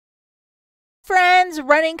Friends,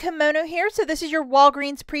 Running Kimono here. So this is your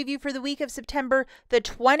Walgreens preview for the week of September the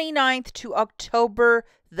 29th to October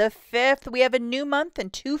the 5th. We have a new month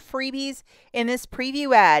and 2 freebies in this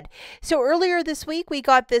preview ad. So earlier this week, we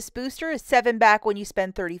got this booster, a 7 back when you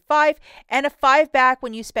spend 35 and a 5 back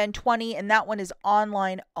when you spend 20. And that one is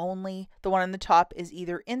online only. The one on the top is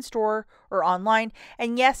either in-store or online.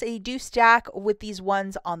 And yes, they do stack with these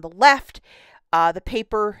ones on the left. The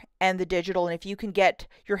paper and the digital. And if you can get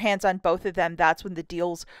your hands on both of them, that's when the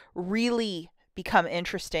deals really become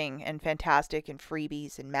interesting and fantastic, and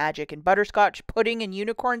freebies and magic and butterscotch pudding and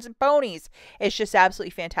unicorns and ponies. It's just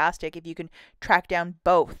absolutely fantastic if you can track down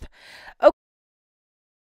both. Okay.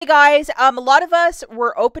 Hey guys, a lot of us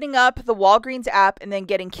were opening up the Walgreens app and then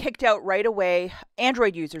getting kicked out right away.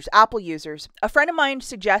 Android users, Apple users. A friend of mine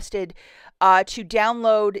suggested to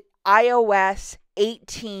download iOS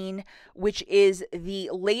 18, which is the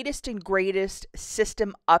latest and greatest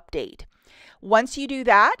system update. Once you do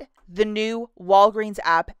that, the new Walgreens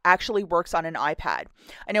app actually works on an iPad.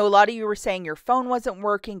 I know a lot of you were saying your phone wasn't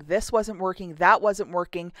working, this wasn't working, that wasn't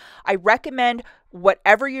working. I recommend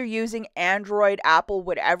whatever you're using, Android, Apple,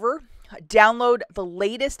 whatever, download the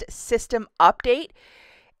latest system update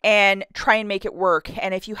and try and make it work.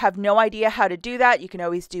 And if you have no idea how to do that, you can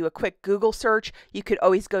always do a quick Google search. You could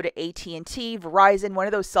always go to AT&T, Verizon, one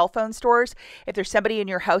of those cell phone stores. If there's somebody in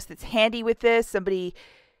your house that's handy with this, somebody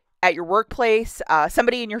at your workplace,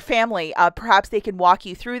 somebody in your family, perhaps they can walk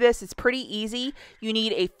you through this. It's pretty easy. You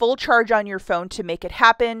need a full charge on your phone to make it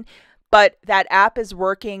happen, but that app is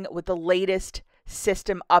working with the latest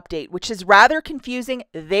system update, which is rather confusing.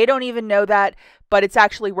 They don't even know that, but it's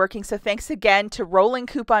actually working. So thanks again to Rolling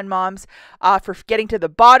Coupon Moms for getting to the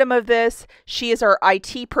bottom of this. She is our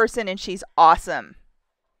IT person and she's awesome.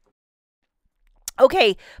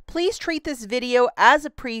 Okay, please treat this video as a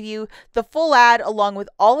preview. The full ad, along with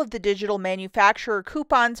all of the digital manufacturer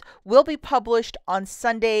coupons, will be published on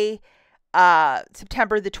Sunday,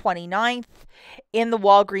 September the 29th in the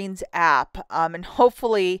Walgreens app. And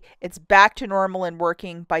hopefully it's back to normal and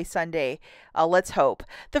working by Sunday. Let's hope.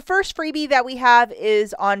 The first freebie that we have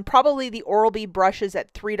is on probably the Oral-B brushes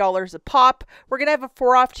at $3 a pop. We're going to have a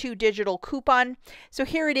 4 off 2 digital coupon. So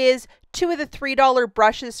here it is. 2 of the $3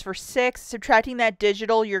 brushes for $6. Subtracting that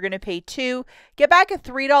digital, you're going to pay $2. Get back a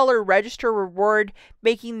 $3 register reward,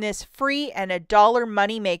 making this free and a $1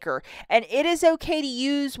 moneymaker. And it is okay to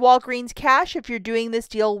use Walgreens Cash if you're doing this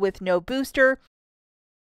deal with no booster.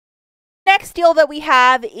 Next deal that we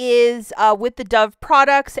have is with the Dove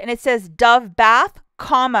products, and it says Dove bath,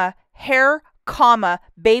 comma, hair, comma,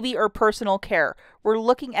 baby or personal care. We're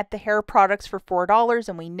looking at the hair products for $4,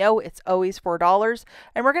 and we know it's always $4.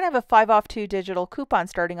 And we're going to have a 5 off 2 digital coupon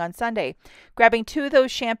starting on Sunday. Grabbing 2 of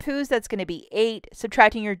those shampoos, that's going to be $8.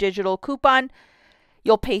 Subtracting your digital coupon,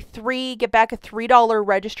 you'll pay $3, get back a $3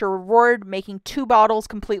 register reward, making 2 bottles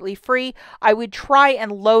completely free. I would try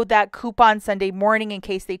and load that coupon Sunday morning in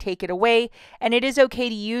case they take it away. And it is okay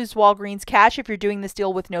to use Walgreens Cash if you're doing this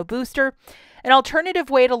deal with no booster. An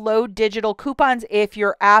alternative way to load digital coupons if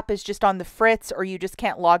your app is just on the fritz or you just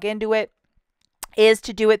can't log into it is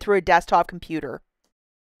to do it through a desktop computer.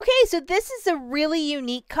 Okay, so this is a really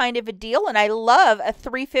unique kind of a deal, and I love a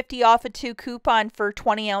 $3.50 off a 2 coupon for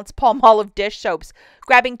 20-ounce Palmolive dish soaps.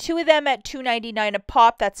 Grabbing 2 of them at $2.99 a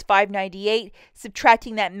pop, that's $5.98.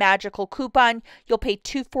 Subtracting that magical coupon, you'll pay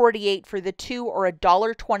 $2.48 for the 2 or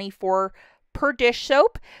 $1.24 per dish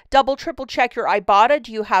soap. Double, triple check your IBOTTA.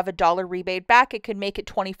 Do you have a $1 rebate back? It could make it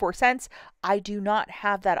 24 cents. I do not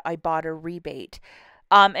have that IBOTTA rebate.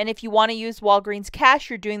 And if you want to use Walgreens Cash,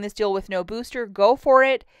 you're doing this deal with no booster, go for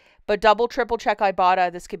it. But double, triple check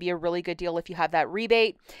IBOTTA. This could be a really good deal if you have that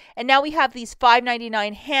rebate. And now we have these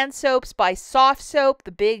 $5.99 hand soaps by Soft Soap,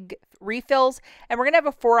 the big refills. And we're going to have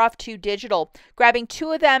a 4 off 2 digital. Grabbing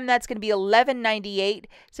 2 of them, that's going to be $11.98.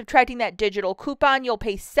 Subtracting that digital coupon, you'll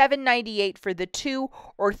pay $7.98 for the 2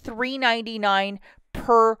 or $3.99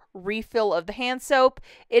 per refill of the hand soap.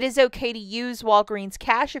 It is okay to use Walgreens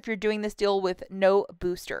Cash if you're doing this deal with no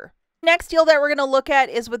booster. Next deal that we're going to look at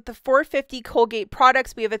is with the $4.50 Colgate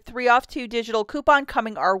products. We have a 3 off 2 digital coupon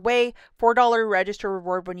coming our way. $4 register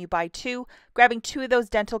reward when you buy 2. Grabbing 2 of those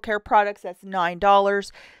dental care products, that's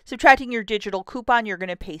 $9. Subtracting your digital coupon, you're going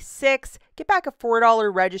to pay $6. Get back a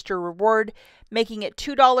 $4 register reward, making it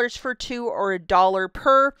 $2 for 2 or $1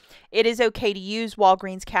 per. It is okay to use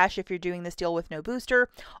Walgreens Cash if you're doing this deal with no booster.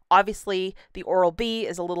 Obviously, the Oral-B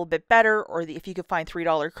is a little bit better, or if you could find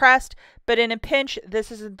 $3 Crest, but in a pinch,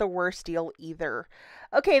 this isn't the worst deal either.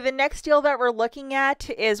 Okay, the next deal that we're looking at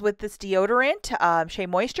is with this deodorant, Shea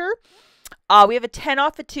Moisture. We have a 10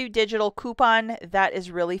 off of 2 digital coupon. That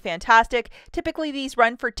is really fantastic. Typically, these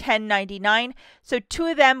run for $10.99. So 2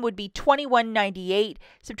 of them would be $21.98.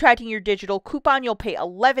 Subtracting your digital coupon, you'll pay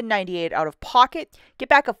 $11.98 out of pocket. Get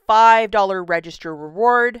back a $5 register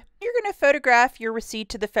reward. You're going to photograph your receipt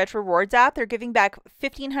to the Fetch Rewards app. They're giving back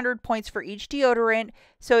 1,500 points for each deodorant.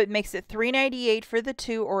 So it makes it $3.98 for the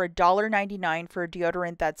 2 or $1.99 for a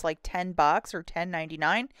deodorant that's like $10 or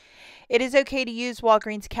 $10.99. It is okay to use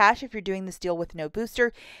Walgreens cash if you're doing this deal with no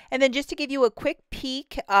booster. And then just to give you a quick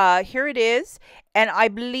peek, here it is. And I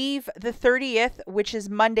believe the 30th, which is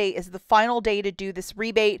Monday, is the final day to do this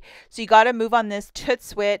rebate. So you got to move on this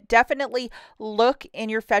Tootswit. Definitely look in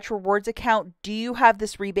your Fetch Rewards account. Do you have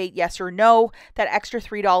this rebate? Yes or no? That extra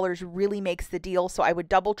 $3 really makes the deal. So I would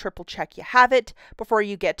double, triple check you have it before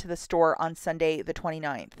you get to the store on Sunday the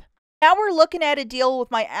 29th. Now we're looking at a deal with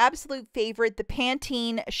my absolute favorite, the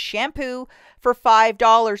Pantene shampoo for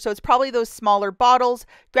 $5. So it's probably those smaller bottles.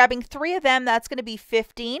 Grabbing 3 of them, that's going to be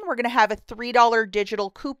 $15. We're going to have a $3 digital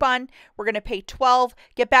coupon. We're going to pay $12.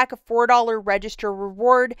 Get back a $4 register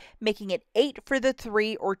reward, making it $8 for the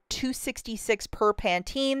 3 or $2.66 per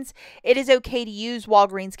Pantenes. It is okay to use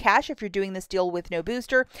Walgreens cash if you're doing this deal with no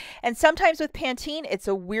booster. And sometimes with Pantene, it's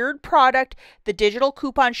a weird product. The digital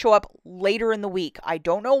coupons show up later in the week. I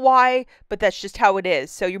don't know why, but that's just how it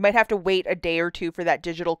is. So you might have to wait a day or two for that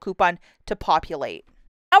digital coupon to populate.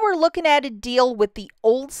 Now we're looking at a deal with the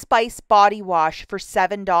Old Spice body wash for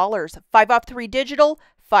 $7. 5 off 3 digital,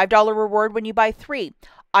 $5 reward when you buy 3.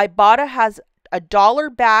 IBOTTA has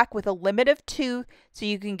 $1 back with a limit of 2, so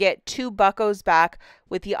you can get 2 buckos back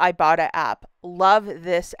with the IBOTTA app. Love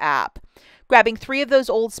this app. Grabbing 3 of those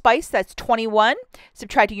Old Spice, that's $21.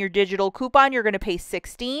 Subtracting your digital coupon, you're going to pay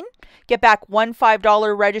 $16. Get back one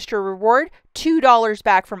 $5 register reward, $2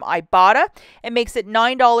 back from IBOTTA. It makes it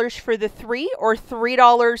 $9 for the 3 or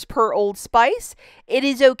 $3 per Old Spice. It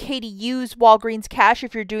is okay to use Walgreens cash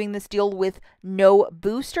if you're doing this deal with no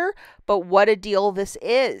booster, but what a deal this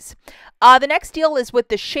is. The next deal is with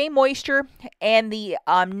the Shea Moisture and the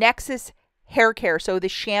Nexus hair care, so the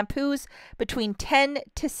shampoos between 10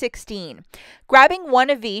 to 16. Grabbing 1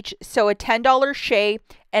 of each, so a $10 Shea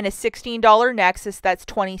and a $16 Nexus, that's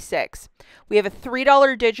 $26. We have a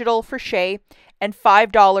 $3 digital for Shea and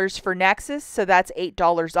 $5 for Nexus, so that's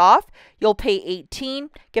 $8 off. You'll pay $18,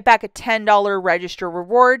 get back a $10 register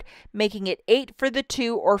reward, making it $8 for the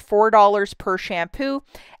 2 or $4 per shampoo.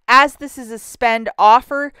 As this is a spend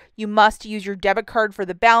offer, you must use your debit card for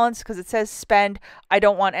the balance because it says spend. I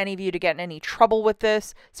don't want any of you to get in any trouble with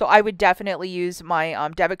this, so I would definitely use my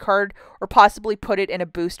debit card or possibly put it in a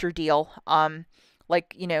booster deal,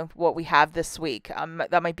 like what we have this week.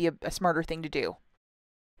 That might be a smarter thing to do.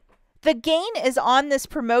 The Gain is on this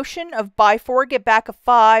promotion of buy 4, get back a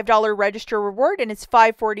 $5 register reward, and it's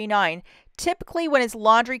 $5.49. Typically, when it's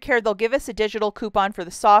laundry care, they'll give us a digital coupon for the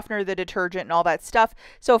softener, the detergent, and all that stuff.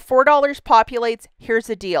 So if $4 populates, here's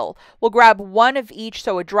the deal. We'll grab 1 of each,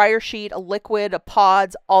 so a dryer sheet, a liquid, a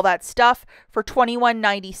pods, all that stuff for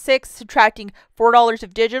 $21.96. Subtracting $4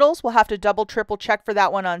 of digitals, we'll have to double, triple check for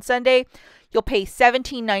that one on Sunday. You'll pay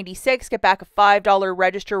 $17.96, get back a $5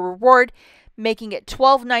 register reward, making it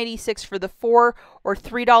 $12.96 for the 4 or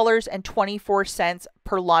 $3.24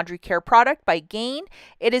 per laundry care product by Gain.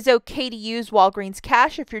 It is okay to use Walgreens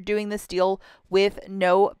cash if you're doing this deal with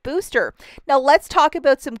no booster. Now let's talk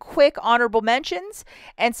about some quick honorable mentions,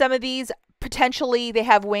 and some of these potentially they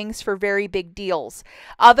have wings for very big deals.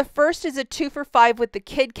 The first is a 2 for $5 with the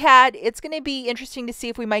Kit Kat. It's going to be interesting to see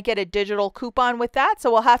if we might get a digital coupon with that,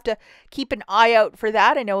 so we'll have to keep an eye out for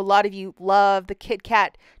that. I know a lot of you love the Kit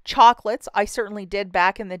Kat chocolates. I certainly did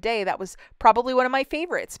back in the day. That was probably one of my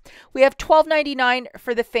favorites. We have $12.99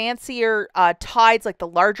 for the fancier Tides, like the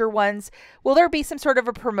larger ones. Will there be some sort of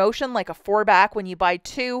a promotion like a 4-pack when you buy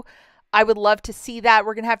 2? I would love to see that.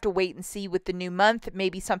 We're going to have to wait and see with the new month.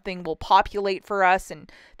 Maybe something will populate for us,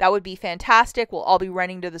 and that would be fantastic. We'll all be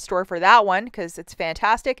running to the store for that one because it's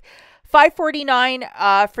fantastic.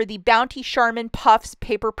 $5.49 for the Bounty Charmin Puffs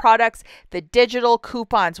paper products. The digital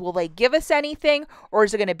coupons, will they give us anything, or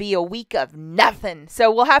is it going to be a week of nothing?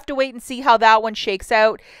 So we'll have to wait and see how that one shakes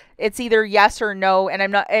out. It's either yes or no,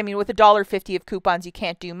 and with $1.50 of coupons, you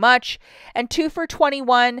can't do much. And 2 for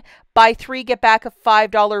 $21, buy 3, get back a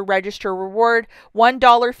 $5 register reward,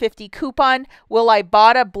 $1.50 coupon. Will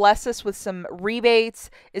IBOTTA bless us with some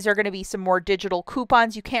rebates? Is there going to be some more digital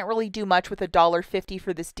coupons? You can't really do much with $1.50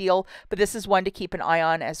 for this deal, but this is one to keep an eye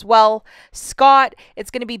on as well. Scott,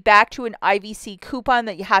 it's going to be back to an IVC coupon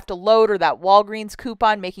that you have to load, or that Walgreens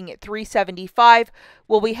coupon, making it $3.75.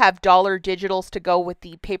 Will we have dollar digitals to go with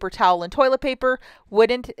the paper towel and toilet paper?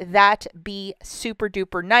 Wouldn't that be super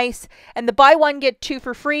duper nice? And the buy one get two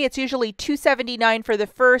for free. It's usually $2.79 for the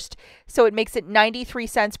first, so it makes it 93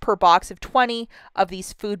 cents per box of 20 of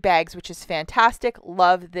these food bags, which is fantastic.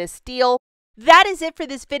 Love this deal. That is it for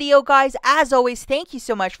this video, guys. As always, thank you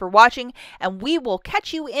so much for watching, and we will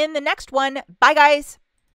catch you in the next one. Bye, guys.